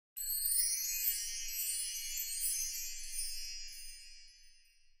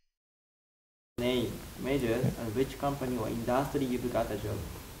Name, major, and which company or industry you've got a job?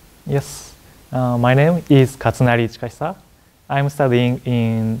 Yes, my name is Katsunari Chikahisa. I'm studying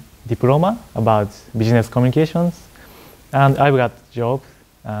in diploma about business communications, and I've got a job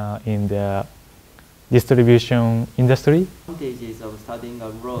in the distribution industry. Advantages of studying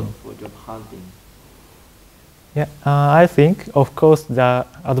abroad for job hunting. Yeah, I think, of course, the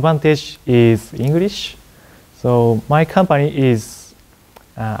advantage is English. So my company is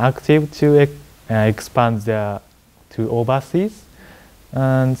active to expand to overseas,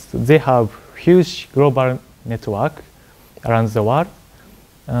 and they have huge global network around the world,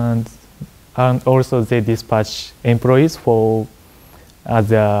 and also they dispatch employees for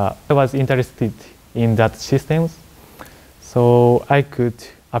I was interested in that systems, so I could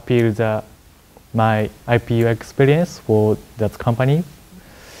appeal my IPU experience for that company.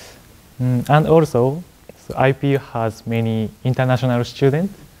 And also, so IPU has many international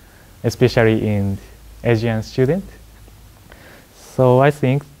students, especially in Asian students. So I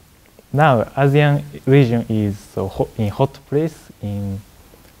think now ASEAN region is in hot place in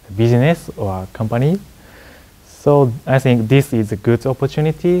business or company. So I think this is a good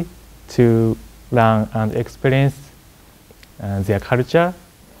opportunity to learn and experience their culture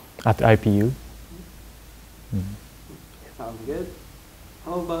at IPU. Sounds good.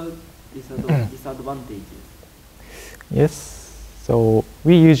 How about disadvantages? Yes, so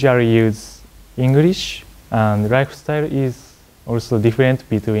we usually use English, and lifestyle is also different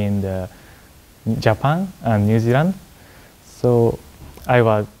between Japan and New Zealand. So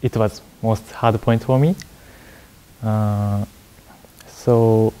it was most hard point for me.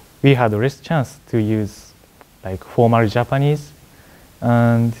 So we had less chance to use like formal Japanese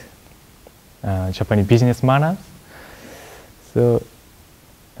and Japanese business manners. So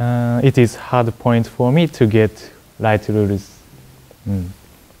it is hard point for me to get right rules.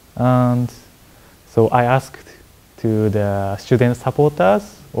 And so I asked to the student supporters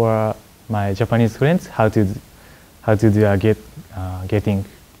or my Japanese friends how to do a getting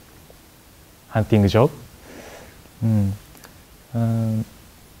hunting job.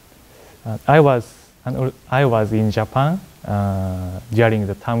 I was in Japan during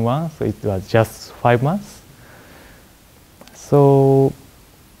the term 1, so it was just 5 months. So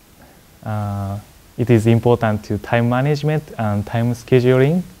it is important to time management and time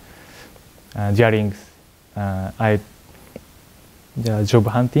scheduling during the job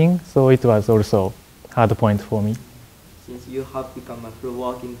hunting. So it was also hard point for me. Since you have become a full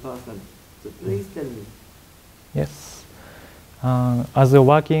working person, so please tell me. Yes. As a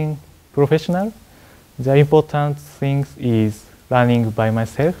working professional, the important thing is learning by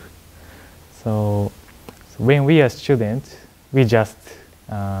myself. So when we are students, we just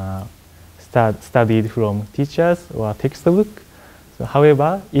studied from teachers or textbook. So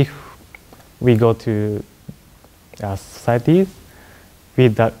however, if we go to societies, we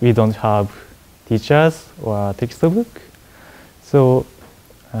don't have teachers or textbook. So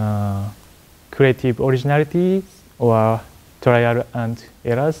creative originality or trial and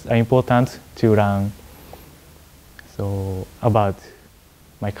errors are important to learn about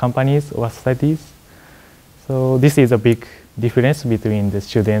my companies or societies. So this is a big difference between the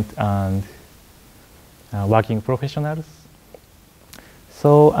student and working professionals.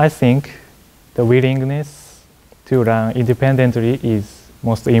 So I think the willingness to learn independently is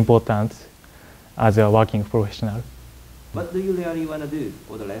most important as a working professional. What do you really want to do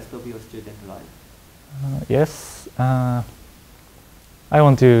for the rest of your student life? Yes, I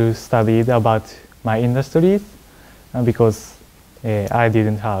want to study about my industries because I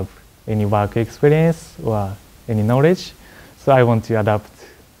didn't have any work experience or any knowledge. So I want to adapt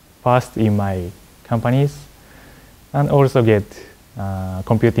fast in my companies and also get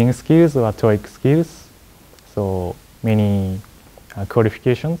computing skills or TOEIC skills. So many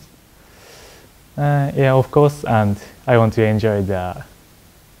qualifications. Yeah, of course, and I want to enjoy the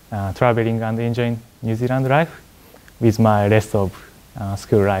traveling and enjoying New Zealand life with my rest of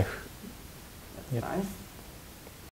school life. That's nice.